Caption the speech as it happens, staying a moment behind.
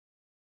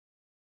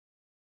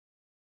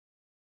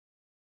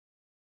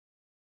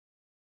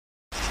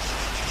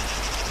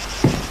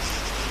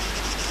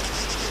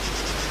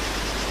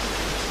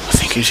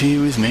Nick is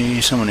here with me.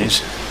 Someone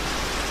is.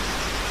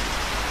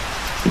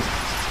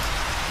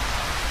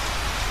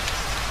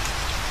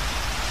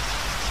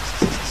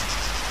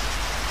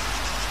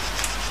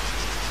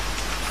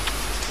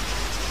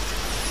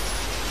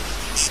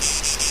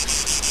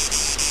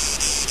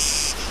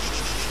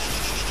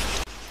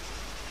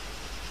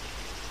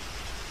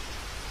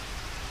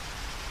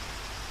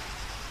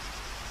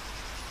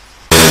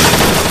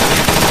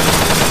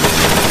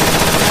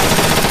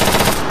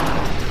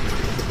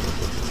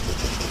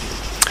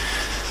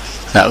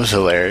 That was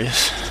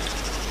hilarious.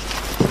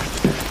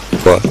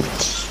 What?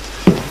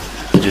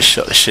 I just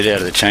shot the shit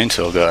out of the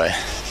chainsaw guy.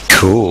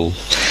 Cool.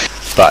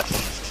 But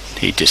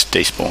he just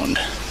despawned.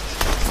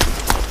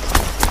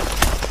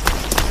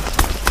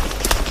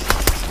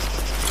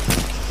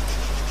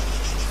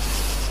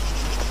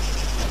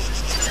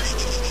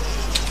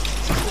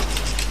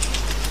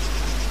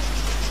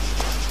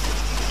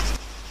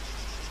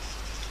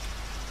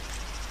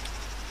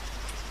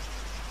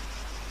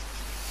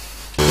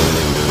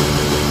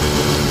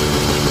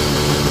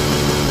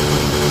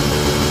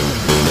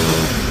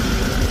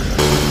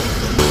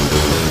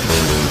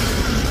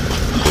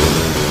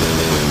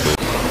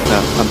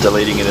 I'm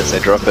deleting it as I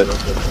drop it.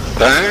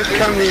 Don't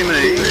come near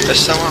me. There's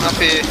someone up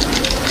here.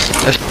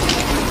 There's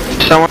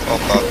someone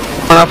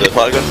up here. If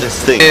I got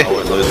this thing, I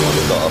would lose my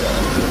stuff.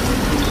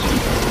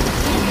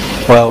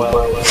 Well,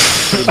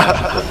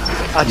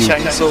 A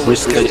chainsaw we're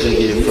scheduling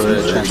you for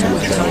a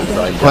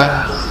chainsaw.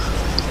 Wow.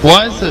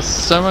 Why is there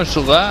so much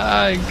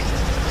lag?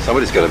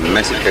 Somebody's got a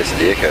massive case of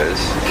the echoes.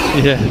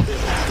 Yeah.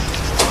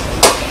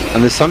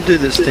 And there's some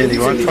dude that's standing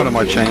right in front of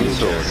my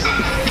chainsaw,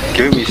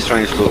 giving me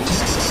strange looks.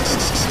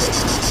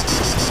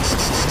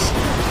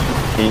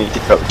 You need to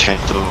drop the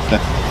chainsaw.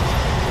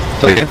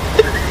 Okay.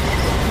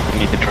 You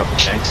need to drop the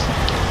chainsaw.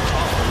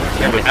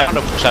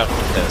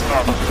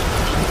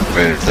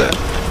 Where is that?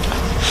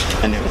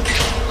 Anyway.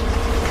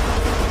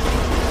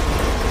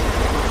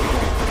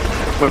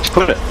 Where'd you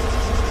put it?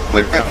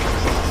 Where?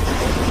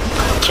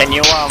 Can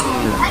you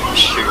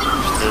shoot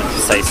to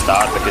say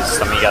start because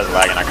some of you guys are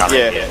lagging, I can't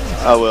hear it.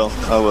 I will.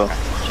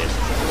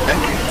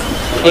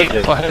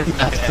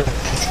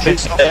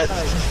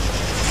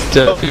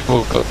 Do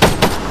people go?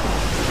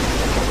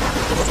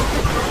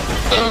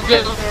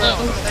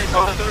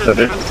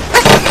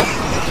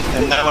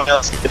 And no one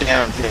else go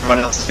down, everyone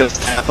else goes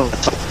down on the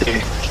top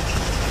there.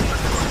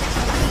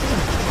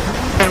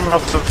 And run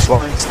up to a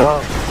flying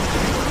star.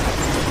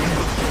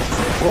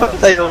 What?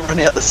 They all run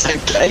out the same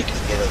gate?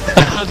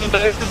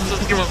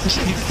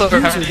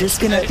 User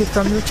disconnected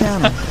from your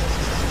channel.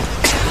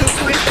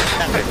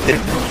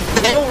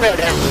 They all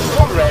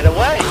ran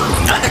away.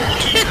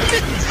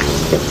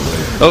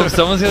 Oh,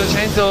 someone's got a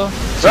chainsaw.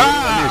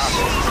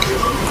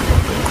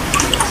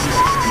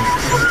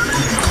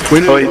 We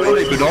need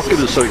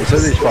binoculars so we can see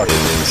these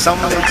fuckers.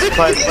 Someone needs to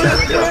play.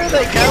 Where are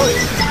they going?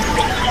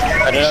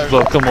 I don't know.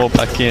 Lock them all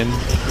back in.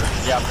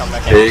 Yeah, I'll come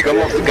back Yeah, you got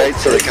them off the gate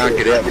so they can't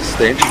get out with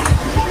stench.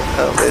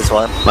 Oh, there's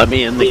one. Let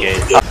me in the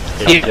gate.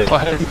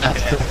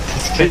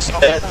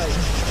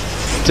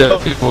 Do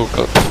people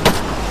go?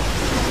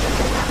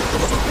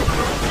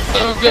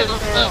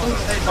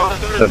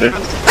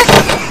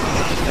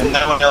 And no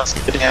one else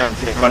go down,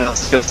 everyone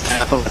else goes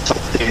down on the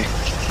top there.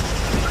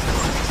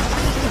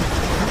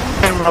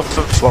 And run up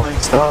to a flying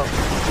star.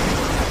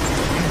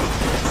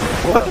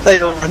 What? They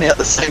all run out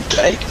the same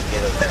gate?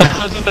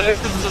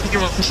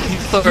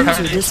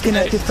 User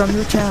disconnected from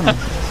your channel.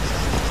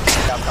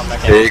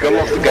 Yeah, you got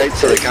them off the gate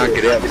so they can't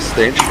get out with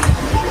stench.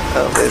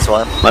 Oh, there's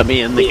one. Let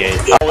me in the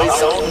gate. Oh, he's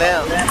sold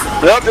now.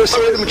 Nope, there's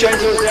three of them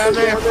chainsaws down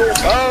there.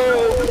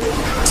 Oh!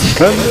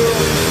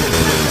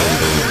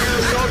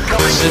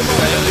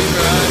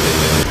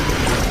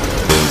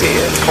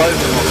 Yeah, it's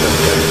closing off that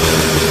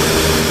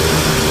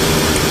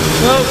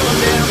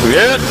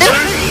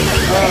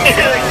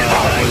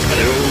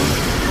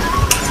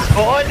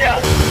Oh,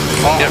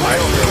 yeah.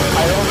 I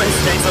almost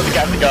chased up the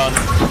guy with the gun.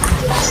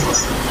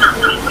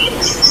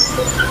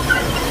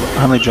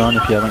 Only John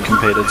if you haven't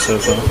competed so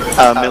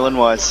far. Millen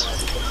Wise.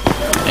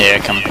 Yeah,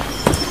 come.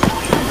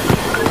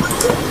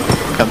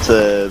 Come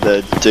to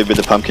the dude with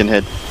the pumpkin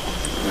head.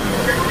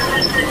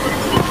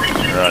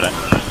 Righto.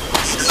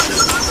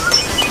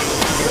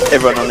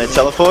 Everyone on their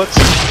teleports?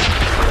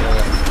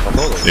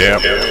 Yeah.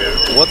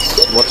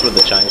 What's with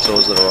the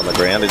chainsaws that are on the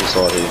ground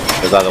inside here?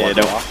 Is that the one?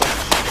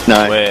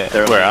 No.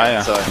 Where are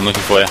you? I'm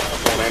looking for you.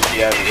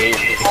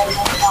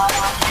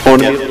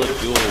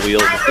 Dual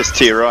wheel. Just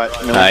to your right.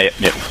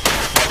 Yep.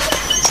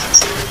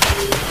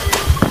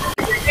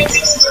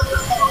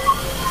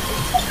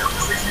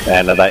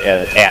 And are they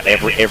out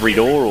every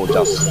door or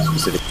just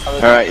specific?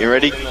 Alright, you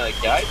ready?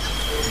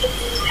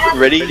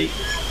 Ready?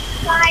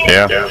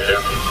 Yeah.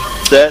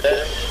 Set.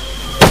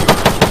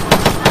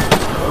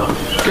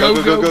 Go.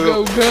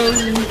 Go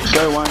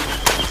one.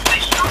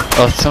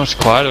 Oh, it's so much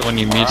quieter when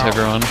you mute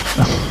everyone.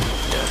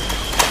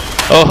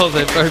 Oh,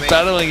 they're both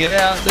battling it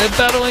out. They're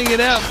battling it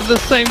out for the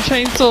same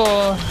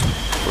chainsaw.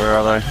 Where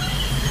are they?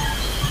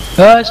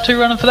 There's two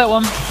running for that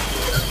one.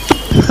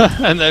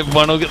 And then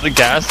one will get the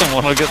gas and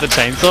one will get the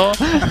chainsaw.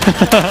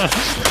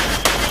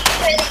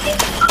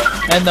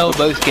 And they'll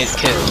both get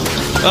killed.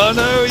 Oh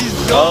no, he's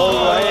gone!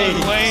 Oh, Wayne.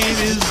 Wayne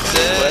is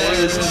dead!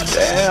 Wayne is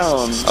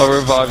down. I'll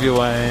revive you,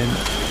 Wayne.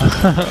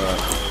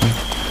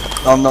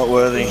 I'm not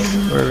worthy.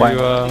 Wherever you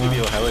are. Give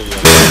you a heli.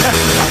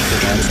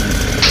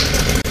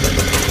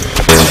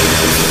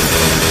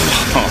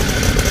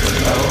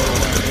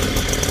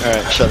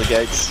 Alright, shut the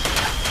gates.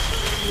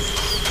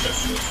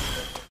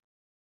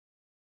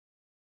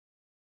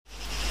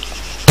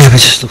 Yeah, but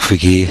just look for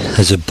gear.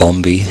 There's a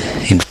bombie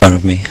in front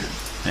of me.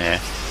 Yeah.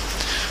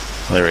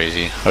 Well, they're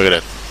easy. I got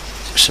a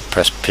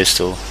suppressed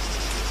pistol.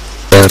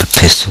 I got a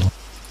pistol.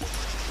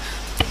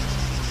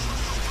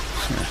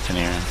 I can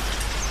hear him.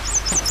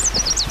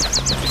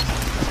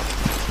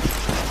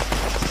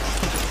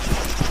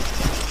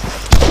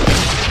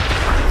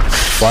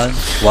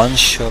 One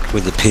shot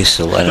with the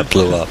pistol and it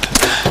blew up.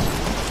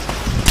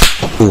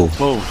 Ooh.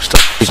 Whoa,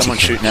 stop.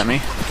 Someone's shooting at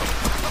me.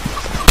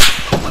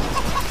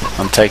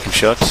 I'm taking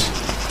shots.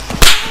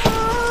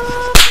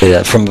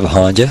 Yeah, from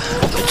behind you?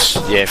 It's,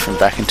 yeah, from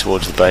backing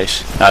towards the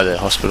base. No, the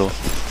hospital.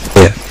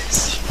 Yeah.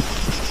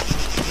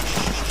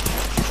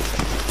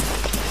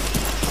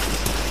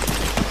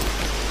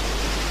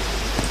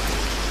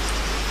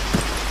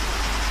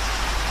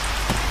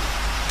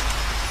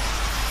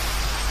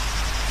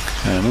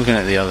 I'm looking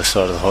at the other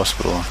side of the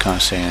hospital. I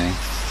can't see anything.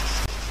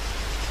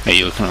 Are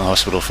you looking at the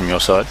hospital from your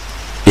side?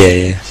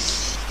 Yeah.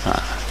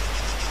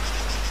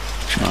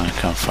 Trying to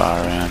come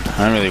far around.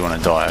 I don't really want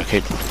to die. I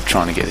keep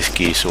trying to get this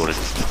gear sorted.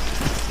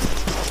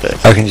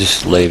 But I can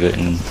just leave it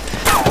and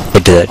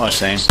head to that. I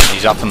see him.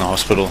 He's up in the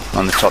hospital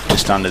on the top,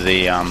 just under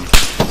the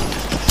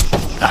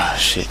ah,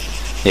 shit.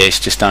 Yeah, he's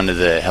just under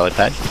the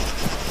helipad.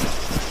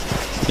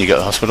 You got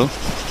the hospital?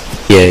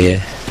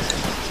 Yeah.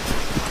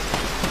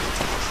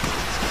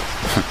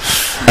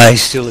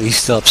 He's still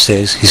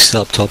upstairs. He's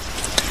still up top.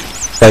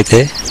 Right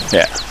there.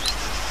 Yeah.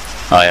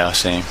 Oh yeah, I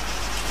see him.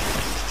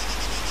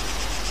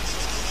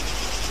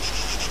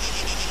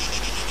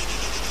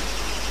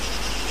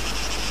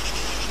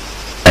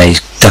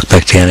 He's ducked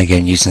back down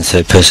again using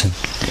third person.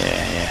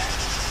 Yeah.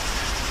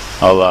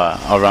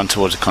 I'll run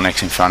towards the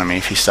connex in front of me.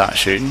 If you start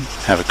shooting,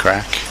 have a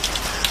crack,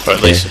 or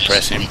at least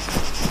suppress him.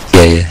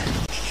 Yeah.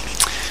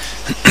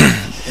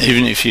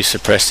 Even if you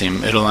suppress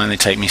him, it'll only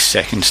take me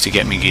seconds to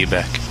get my gear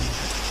back.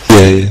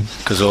 Yeah.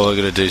 Because all I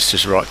got to do is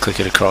just right click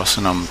it across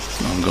and I'm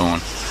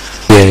gone.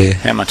 Yeah.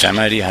 How much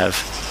ammo do you have?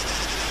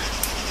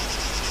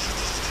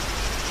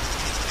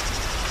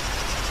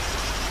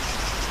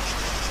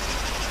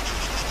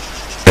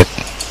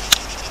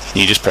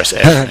 You just press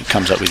F and it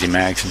comes up with your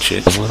mags and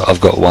shit. I've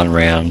got one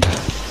round.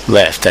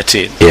 Left, that's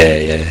it.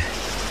 Yeah.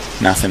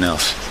 Nothing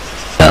else.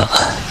 No.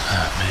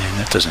 Oh man,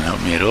 that doesn't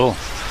help me at all.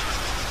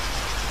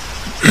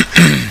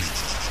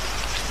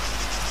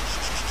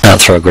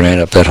 Can't throw a grenade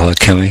up that high,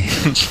 can we?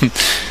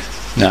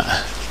 No.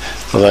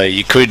 Although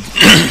you could,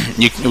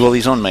 well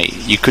he's on me,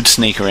 you could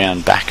sneak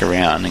back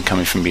around and come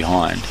in from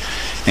behind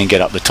and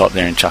get up the top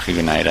there and chuck a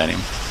grenade at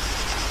him.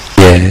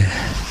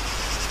 Yeah.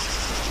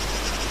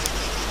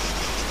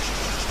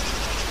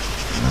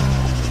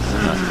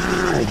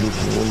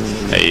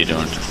 How you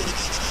doing?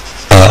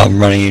 I'm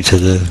running into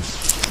the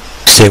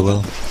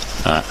stairwell.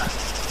 Alright.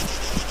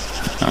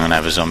 I'm gonna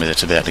have a zombie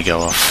that's about to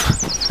go off.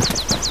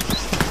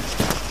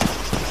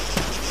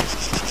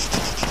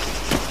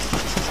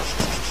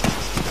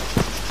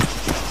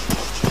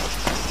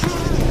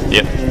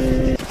 Yep.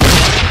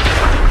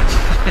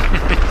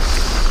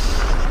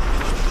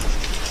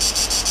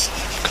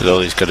 Because all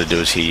he's got to do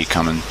is hear you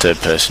coming third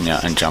person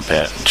out and jump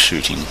out and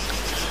shooting.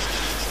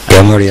 Yeah,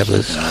 I'm already up at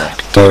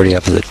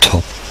the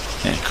top.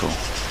 Yeah, cool.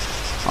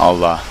 I'm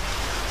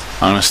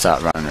gonna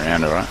start running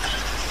around, alright?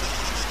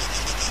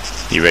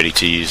 You ready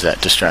to use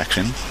that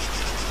distraction?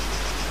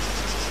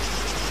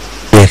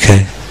 Yeah,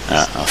 okay.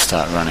 I'll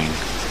start running.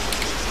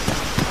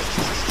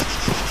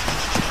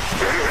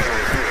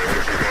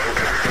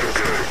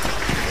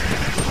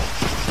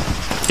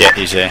 Yeah,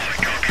 he's there.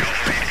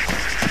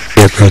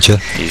 Yep, roger.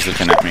 He's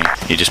looking at me.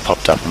 He just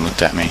popped up and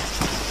looked at me.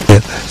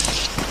 Yep.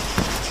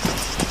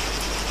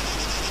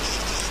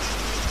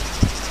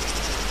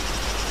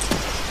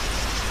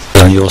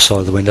 On your side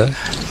of the window?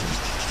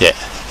 Yeah.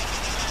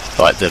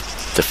 Like the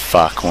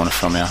far corner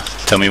from you.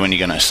 Tell me when you're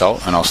going to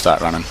assault and I'll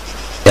start running.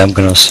 Yeah, I'm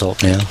going to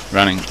assault now.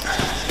 Running.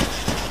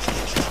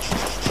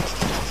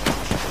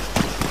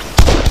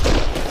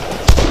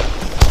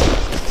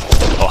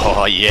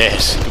 Oh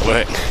yes, good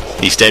work.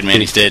 He's dead, man,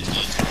 he's dead.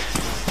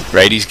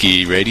 Raid his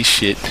gear, raid his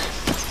shit.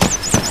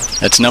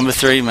 That's number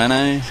 3,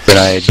 mano.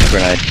 Grenade.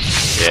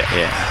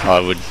 Yeah, I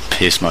would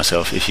piss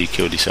myself if you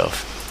killed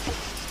yourself.